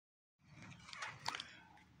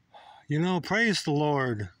Praise the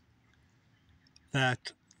Lord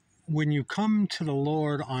that when you come to the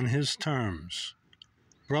Lord on his terms,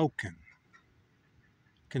 broken,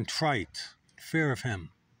 contrite, fear of him,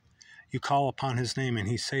 you call upon his name and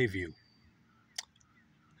he save you.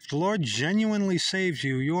 If the Lord genuinely saves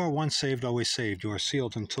you, you are once saved, always saved. You are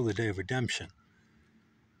sealed until the day of redemption.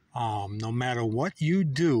 No matter what you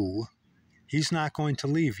do, he's not going to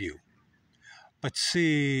leave you. But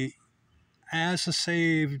see, as a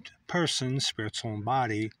saved person, spirit, soul, and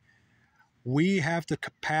body, we have the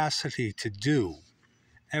capacity to do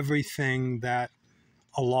everything that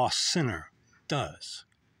a lost sinner does.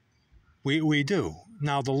 We do.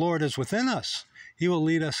 Now, the Lord is within us. He will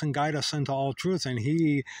lead us and guide us into all truth, and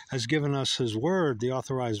he has given us his word, the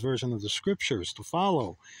authorized version of the scriptures, to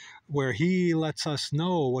follow, where he lets us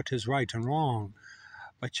know what is right and wrong.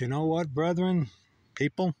 But you know what, brethren,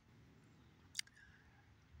 people?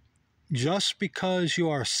 Just because you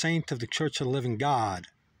are a saint of the Church of the Living God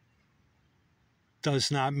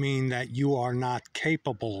does not mean that you are not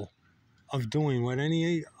capable of doing what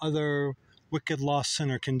any other wicked lost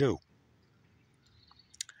sinner can do.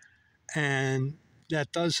 And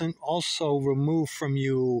that doesn't also remove from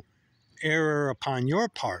you error upon your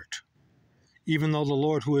part, even though the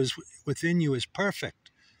Lord who is within you is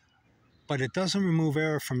perfect. But it doesn't remove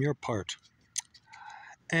error from your part.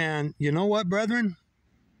 And you know what, brethren?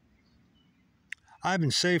 I've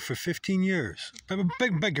been saved for 15 years.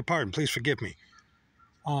 Beg your pardon, please forgive me.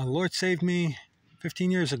 The Lord saved me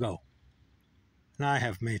 15 years ago. And I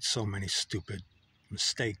have made so many stupid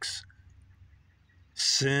mistakes.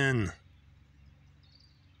 Sin.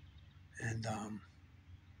 And,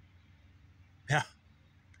 yeah.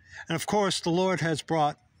 And of course, the Lord has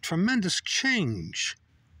brought tremendous change.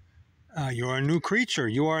 You're a new creature.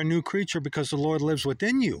 You are a new creature because the Lord lives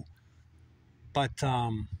within you. But,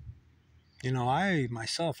 I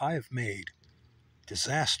have made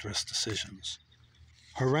disastrous decisions,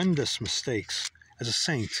 horrendous mistakes as a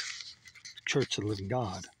saint, the Church of the Living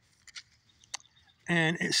God.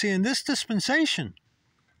 And see, in this dispensation,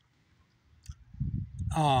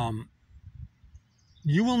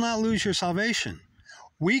 you will not lose your salvation.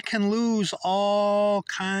 We can lose all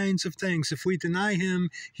kinds of things. If we deny him,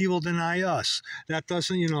 he will deny us. That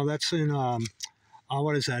doesn't, that's in,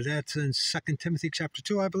 what is that? That's in 2 Timothy chapter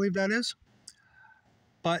 2, I believe that is.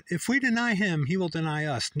 But if we deny him, he will deny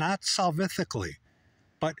us, not salvifically,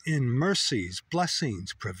 but in mercies,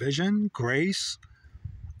 blessings, provision, grace.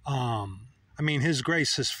 His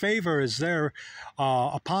grace, his favor is there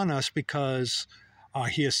upon us because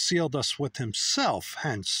he has sealed us with himself.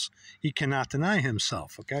 Hence, he cannot deny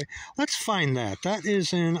himself, okay? Let's find that. That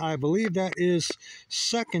is I believe that is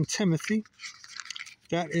 2 Timothy.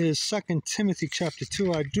 That is 2 Timothy chapter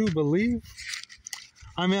 2, I do believe.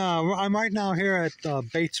 I'm right now here at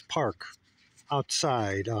Bates Park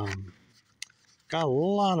outside. Got a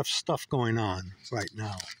lot of stuff going on right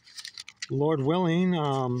now. Lord willing,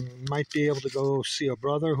 might be able to go see a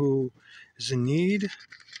brother who is in need.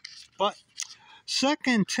 But 2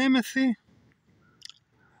 Timothy,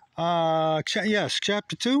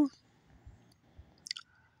 chapter 2,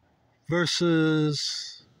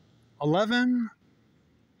 verses 11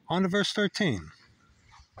 on to verse 13.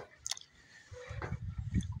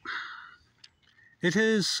 It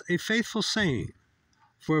is a faithful saying,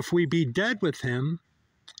 for if we be dead with him,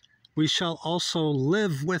 we shall also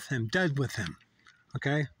live with him, dead with him,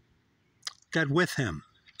 okay? Dead with him.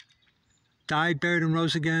 Died, buried, and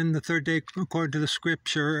rose again the third day according to the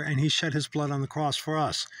scripture, and he shed his blood on the cross for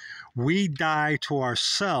us. We die to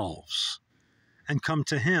ourselves and come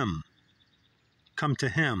to him. Come to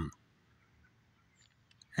him.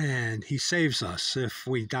 And he saves us if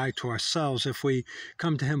we die to ourselves, if we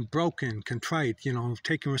come to him broken, contrite,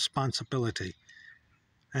 taking responsibility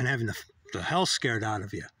and having the hell scared out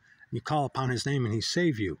of you. You call upon his name and he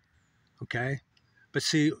save you, okay? But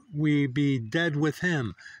see, we be dead with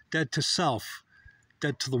him, dead to self,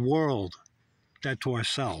 dead to the world, dead to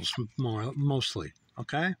ourselves, mostly,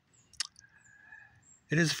 okay?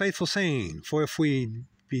 It is a faithful saying, for if we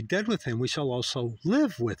be dead with him, we shall also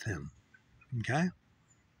live with him, okay?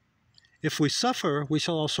 If we suffer, we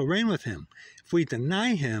shall also reign with him. If we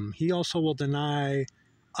deny him, he also will deny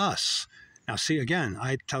us. Now, see, again,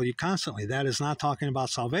 I tell you constantly, that is not talking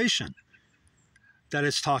about salvation. That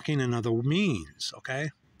is talking in other means,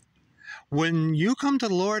 okay? When you come to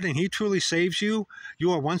the Lord and he truly saves you,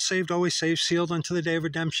 you are once saved, always saved, sealed unto the day of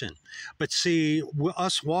redemption. But see,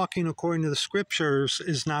 us walking according to the scriptures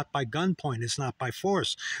is not by gunpoint. It's not by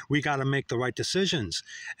force. We got to make the right decisions.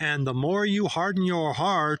 And the more you harden your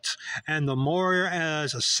heart and the more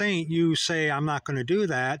as a saint you say, I'm not going to do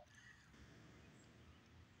that,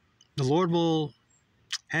 the Lord will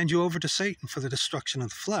hand you over to Satan for the destruction of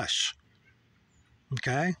the flesh.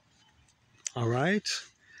 Okay? All right?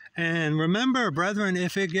 And remember, brethren,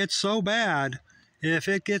 if it gets so bad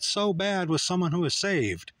with someone who is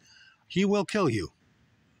saved, he will kill you.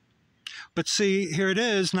 But see, here it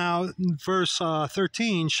is now, verse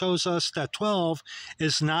 13 shows us that 12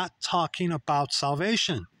 is not talking about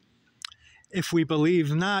salvation. If we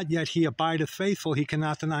believe not, yet he abideth faithful, he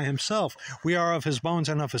cannot deny himself. We are of his bones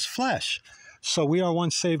and of his flesh. So we are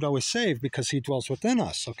once saved, always saved, because he dwells within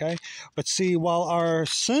us, okay? But see, while our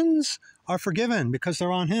sins are forgiven because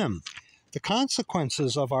they're on him, the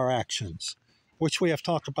consequences of our actions, which we have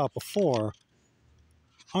talked about before,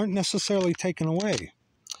 aren't necessarily taken away.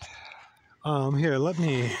 Here, let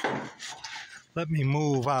me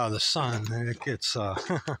move out of the sun. It gets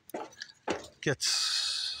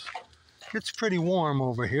gets pretty warm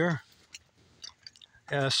over here.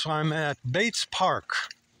 Yeah, so I'm at Bates Park.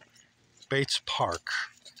 Bates Park.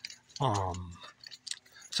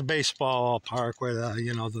 It's a baseball park where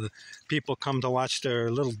the people come to watch their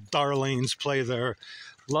little darlings play their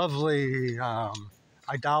lovely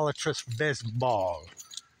idolatrous baseball.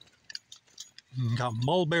 Got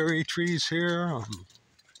mulberry trees here.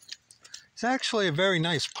 It's actually a very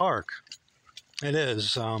nice park. It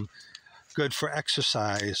is good for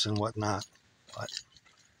exercise and whatnot. But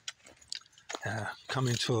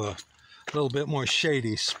coming to a little bit more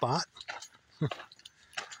shady spot,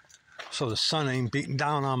 so the sun ain't beating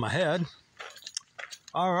down on my head.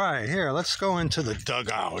 All right, here, let's go into the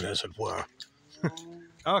dugout, as it were.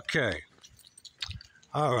 Okay.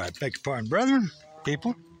 All right, beg your pardon, brethren,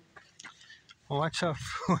 people. Watch out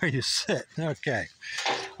where you sit. Okay.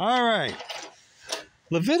 All right.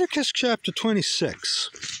 Leviticus chapter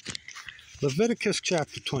 26. Leviticus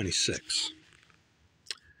chapter 26.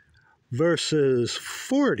 Verses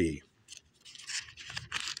 40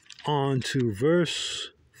 on to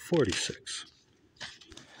verse 46.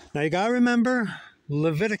 Now you got to remember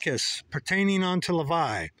Leviticus pertaining unto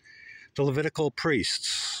Levi, the Levitical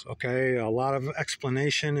priests. Okay, a lot of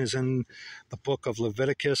explanation is in the book of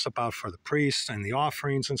Leviticus about for the priests and the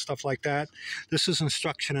offerings and stuff like that. This is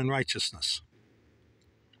instruction in righteousness.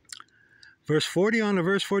 Verse 40 on to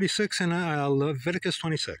verse 46 in Leviticus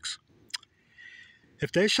 26.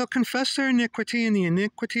 If they shall confess their iniquity and the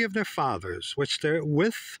iniquity of their fathers, with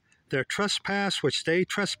their trespass which they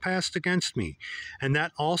trespassed against me, and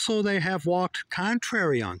that also they have walked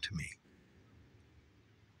contrary unto me.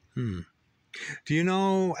 Do you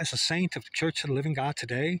know, as a saint of the Church of the Living God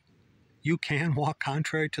today, you can walk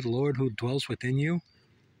contrary to the Lord who dwells within you?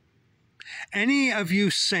 Any of you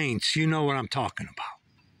saints, you know what I'm talking about.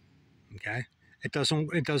 Okay? It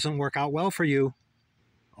doesn't work out well for you.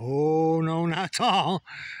 Oh, no, not at all.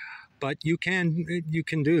 But you can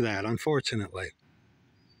do that, unfortunately.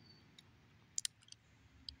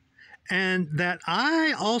 And that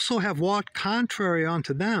I also have walked contrary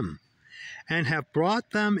unto them, and have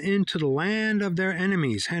brought them into the land of their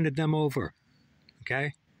enemies, handed them over.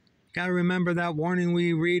 Okay? Got to remember that warning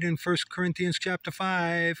we read in 1 Corinthians chapter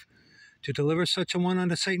 5, to deliver such a one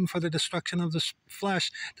unto Satan for the destruction of the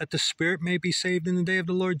flesh, that the spirit may be saved in the day of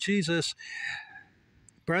the Lord Jesus.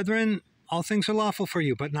 Brethren, all things are lawful for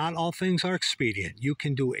you, but not all things are expedient. You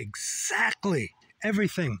can do exactly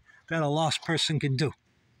everything that a lost person can do.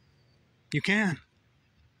 You can,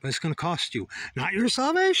 but it's going to cost you, not your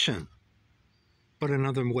salvation, but in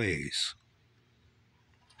other ways.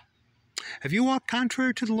 Have you walked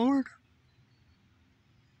contrary to the Lord?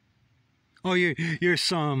 Oh, you're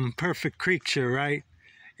some perfect creature, right?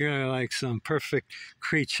 You're like some perfect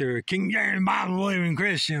creature, King James Bible believing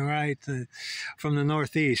Christian, right? From the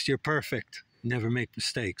Northeast, you're perfect. Never make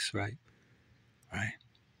mistakes, right? Right?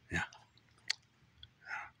 Yeah.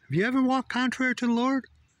 Have you ever walked contrary to the Lord?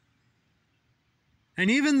 And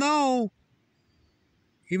even though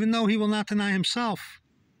he will not deny himself,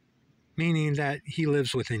 meaning that he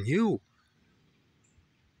lives within you,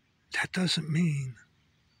 that doesn't mean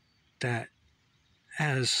that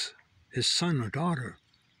as his son or daughter,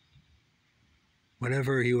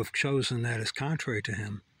 whatever you have chosen that is contrary to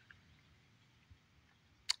him,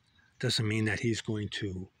 doesn't mean that he's going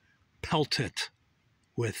to pelt it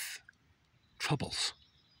with troubles.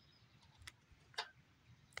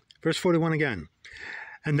 Verse 41 again.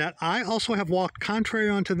 And that I also have walked contrary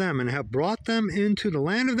unto them, and have brought them into the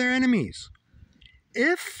land of their enemies.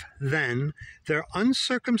 If then their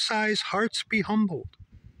uncircumcised hearts be humbled,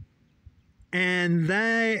 and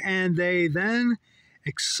they then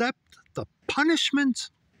accept the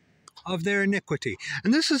punishment of their iniquity.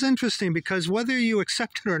 And this is interesting, because whether you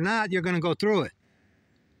accept it or not, you're going to go through it.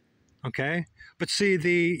 Okay? But see,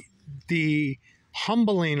 the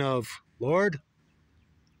humbling of, Lord,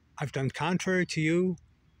 I've done contrary to you.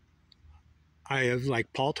 I have,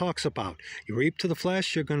 like Paul talks about, you reap to the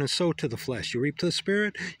flesh, you're going to sow to the flesh. You reap to the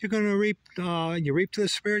spirit, you're going to reap, you reap to the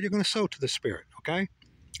spirit, you're going to sow to the spirit. Okay?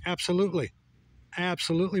 Absolutely.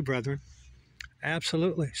 Absolutely, brethren.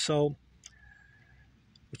 Absolutely. So,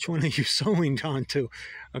 which one are you sowing onto?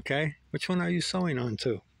 Okay? Which one are you sowing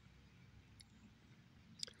onto?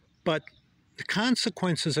 But the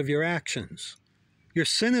consequences of your actions, your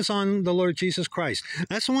sin is on the Lord Jesus Christ.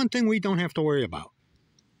 That's the one thing we don't have to worry about.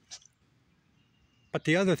 But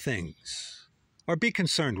the other things, or be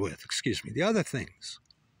concerned with, the other things,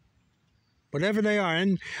 whatever they are,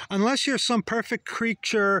 and unless you're some perfect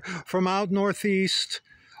creature from out northeast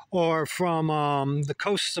or from the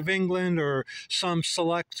coasts of England or some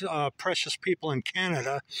select precious people in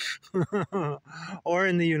Canada or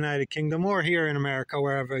in the United Kingdom or here in America,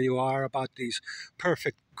 wherever you are, about these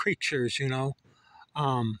perfect creatures,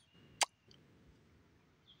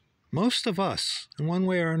 most of us, in one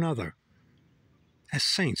way or another, as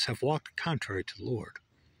saints, have walked contrary to the Lord.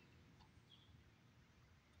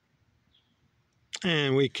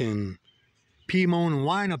 And we can pee, moan, and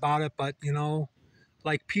whine about it, but,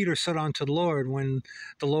 like Peter said unto the Lord when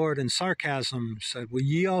the Lord in sarcasm said, will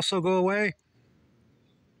ye also go away?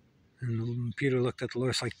 And Peter looked at the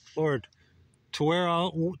Lord, like, Lord,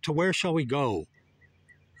 to where shall we go?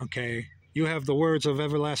 Okay, you have the words of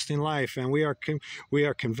everlasting life, and we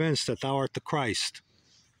are convinced that thou art the Christ.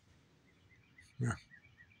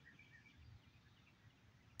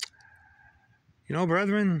 Yeah.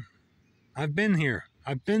 Brethren, I've been here.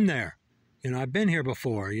 I've been there. I've been here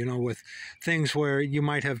before, with things where you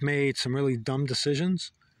might have made some really dumb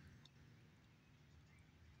decisions.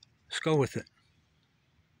 Just go with it.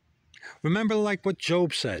 Remember, like what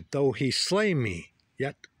Job said, though he slay me,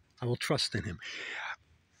 yet I will trust in him.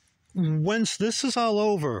 Once this is all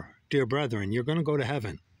over, dear brethren, you're going to go to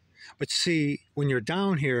heaven. But see, when you're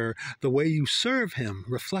down here, the way you serve him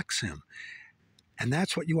reflects him. And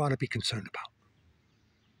that's what you ought to be concerned about.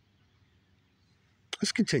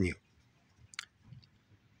 Let's continue.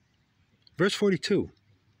 Verse 42.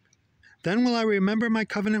 Then will I remember my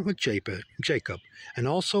covenant with Jacob, and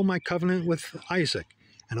also my covenant with Isaac,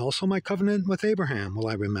 and also my covenant with Abraham will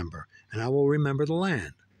I remember, and I will remember the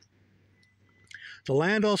land. The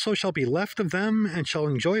land also shall be left of them, and shall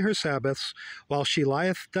enjoy her Sabbaths, while she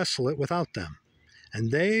lieth desolate without them.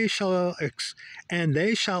 And they shall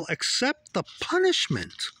accept the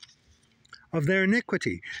punishment of their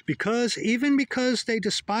iniquity, because they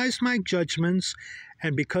despised my judgments,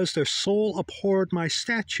 and because their soul abhorred my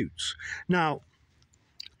statutes. Now,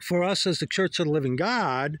 for us as the Church of the Living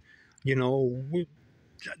God,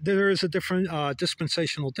 there is a different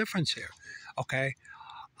dispensational difference here. Okay,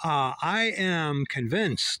 I am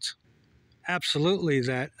convinced, absolutely,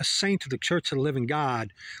 that a saint of the Church of the Living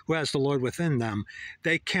God who has the Lord within them,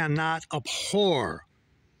 they cannot abhor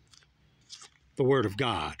the Word of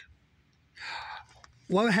God.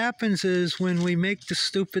 What happens is when we make the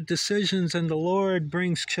stupid decisions and the Lord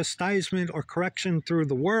brings chastisement or correction through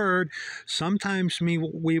the Word, sometimes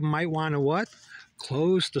we might want to what?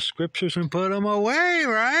 Close the Scriptures and put them away,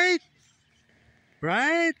 right?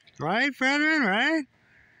 Right? Right, brethren, right?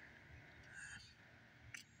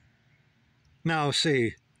 Now,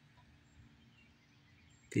 see,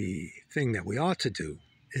 the thing that we ought to do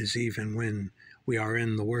is, even when we are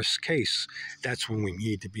in the worst case, that's when we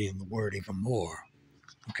need to be in the Word even more.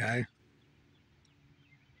 Okay?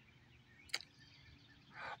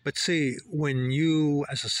 But see, when you,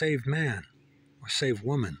 as a saved man or saved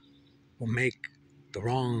woman, will make the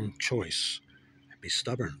wrong choice and be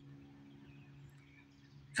stubborn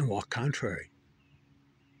and walk contrary,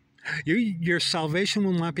 your salvation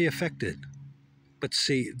will not be affected. But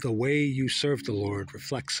see, the way you serve the Lord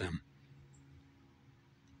reflects him.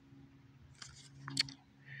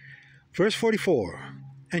 Verse 44.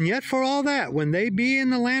 And yet for all that, when they be in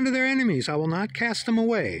the land of their enemies, I will not cast them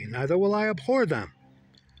away, neither will I abhor them,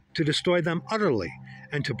 to destroy them utterly,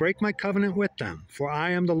 and to break my covenant with them, for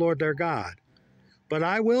I am the Lord their God. But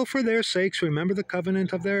I will for their sakes remember the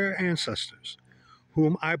covenant of their ancestors,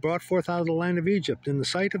 whom I brought forth out of the land of Egypt in the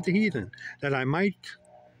sight of the heathen, that I might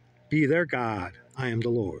be their God. I am the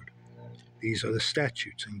Lord. These are the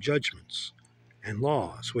statutes and judgments and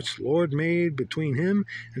laws which the Lord made between him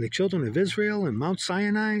and the children of Israel in Mount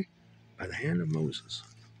Sinai by the hand of Moses.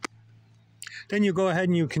 Then you go ahead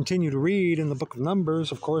and you continue to read in the book of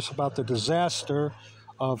Numbers, of course, about the disaster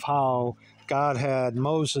of how God had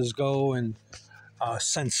Moses go and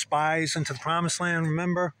send spies into the promised land,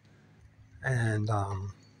 remember? And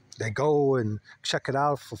they go and check it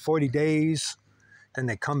out for 40 days. Then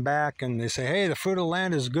they come back and they say, hey, the fruit of the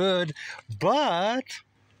land is good, but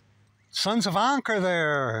sons of Ankh are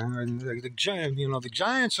there, and the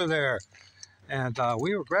giants are there, and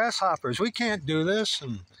we were grasshoppers. We can't do this.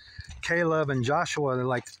 And Caleb and Joshua, they're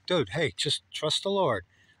like, dude, hey, just trust the Lord.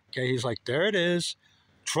 Okay, he's like, there it is.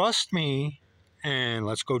 Trust me, and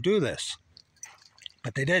let's go do this.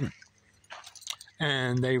 But they didn't.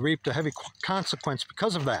 And they reaped a heavy consequence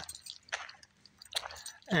because of that.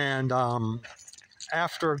 And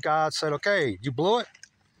after God said, okay, you blew it,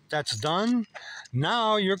 that's done.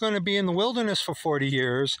 Now you're going to be in the wilderness for 40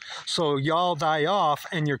 years, so y'all die off,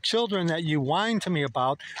 and your children that you whine to me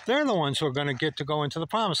about, they're the ones who are going to get to go into the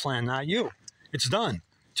promised land, not you. It's done.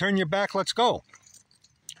 Turn your back, let's go.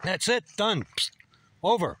 That's it, done. Psst,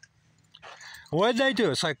 over. What did they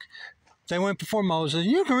do? It's like they went before Moses.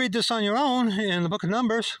 You can read this on your own in the book of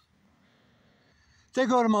Numbers. They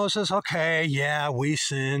go to Moses, okay, yeah, we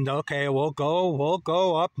sinned. Okay, we'll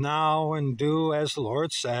go up now and do as the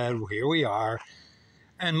Lord said. Here we are.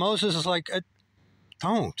 And Moses is like,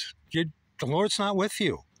 don't. The Lord's not with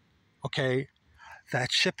you. Okay,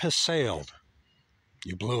 that ship has sailed.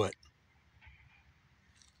 You blew it.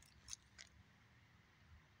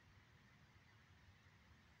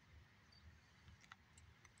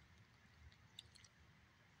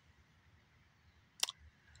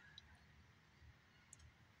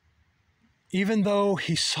 Even though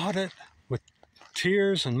he sought it with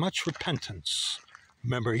tears and much repentance.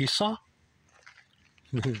 Remember Esau?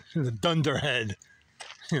 The dunderhead.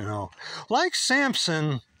 Like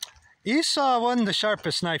Samson, Esau wasn't the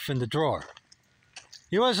sharpest knife in the drawer.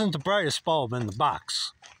 He wasn't the brightest bulb in the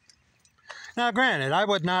box. Now, granted, I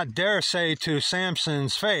would not dare say to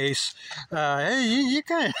Samson's face, hey,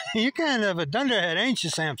 you kind of a dunderhead, ain't you,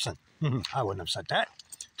 Samson? I wouldn't have said that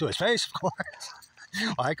to his face, of course.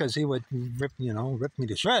 Why? Because he would rip me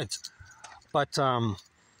to shreds. But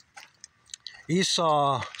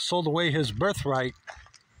Esau sold away his birthright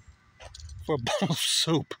for a bowl of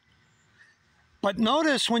soup. But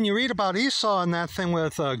notice when you read about Esau and that thing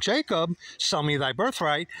with Jacob, sell me thy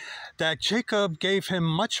birthright, that Jacob gave him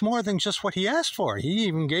much more than just what he asked for. He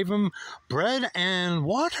even gave him bread and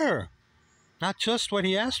water, not just what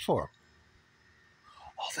he asked for.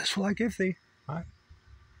 All this will I give thee. All right.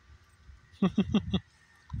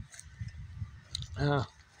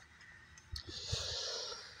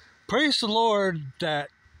 Praise the Lord that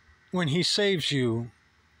when he saves you,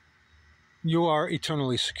 you are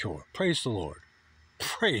eternally secure. Praise the Lord.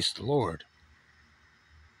 Praise the Lord.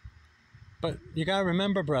 But you got to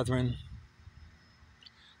remember, brethren,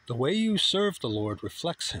 the way you serve the Lord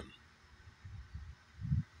reflects him.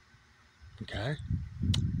 Okay?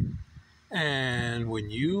 And when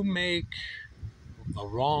you make the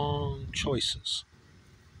wrong choices,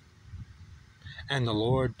 and the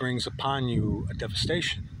Lord brings upon you a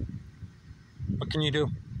devastation, what can you do?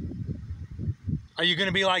 Are you going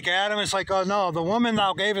to be like Adam? It's like, oh no, the woman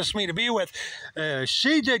thou gavest me to be with,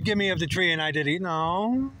 she did give me of the tree and I did eat.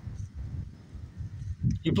 No.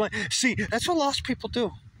 You blame. See, that's what lost people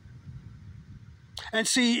do. And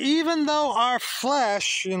see, even though our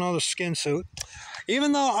flesh, the skin suit,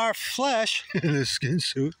 even though our flesh, the skin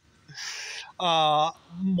suit,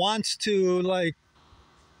 wants to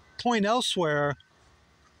point elsewhere,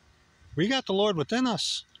 we got the Lord within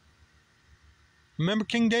us. Remember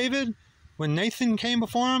King David? When Nathan came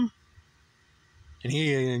before him,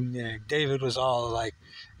 and David was all like,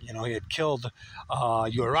 he had killed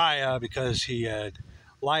Uriah because he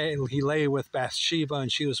lay with Bathsheba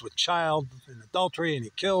and she was with child in adultery, and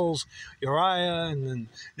he kills Uriah. And then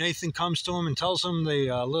Nathan comes to him and tells him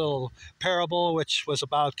the little parable which was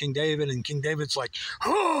about King David, and King David's like,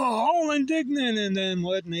 oh, all indignant. And then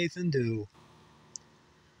what did Nathan do?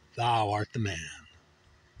 Thou art the man.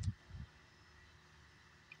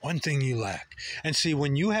 One thing you lack. And see,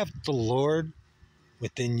 when you have the Lord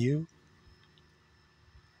within you,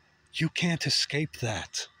 you can't escape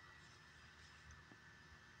that.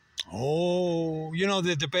 Oh,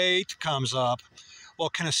 the debate comes up. Well,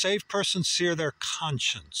 can a saved person sear their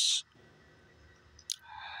conscience?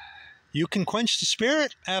 You can quench the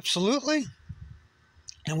spirit, absolutely.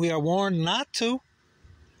 And we are warned not to.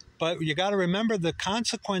 But you got to remember the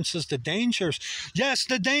consequences, the dangers. Yes,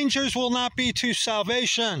 the dangers will not be to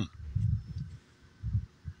salvation.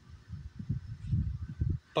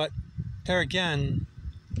 But there again,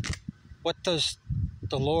 what does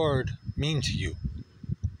the Lord mean to you?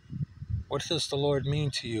 What does the Lord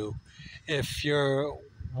mean to you if you're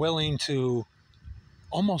willing to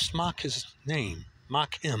almost mock his name,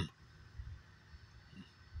 mock him?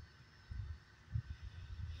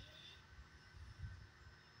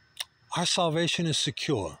 Our salvation is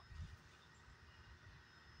secure.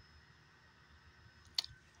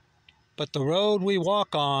 But the road we walk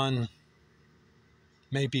on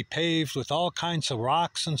may be paved with all kinds of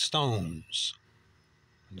rocks and stones.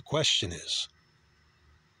 And the question is,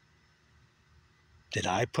 did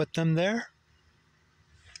I put them there?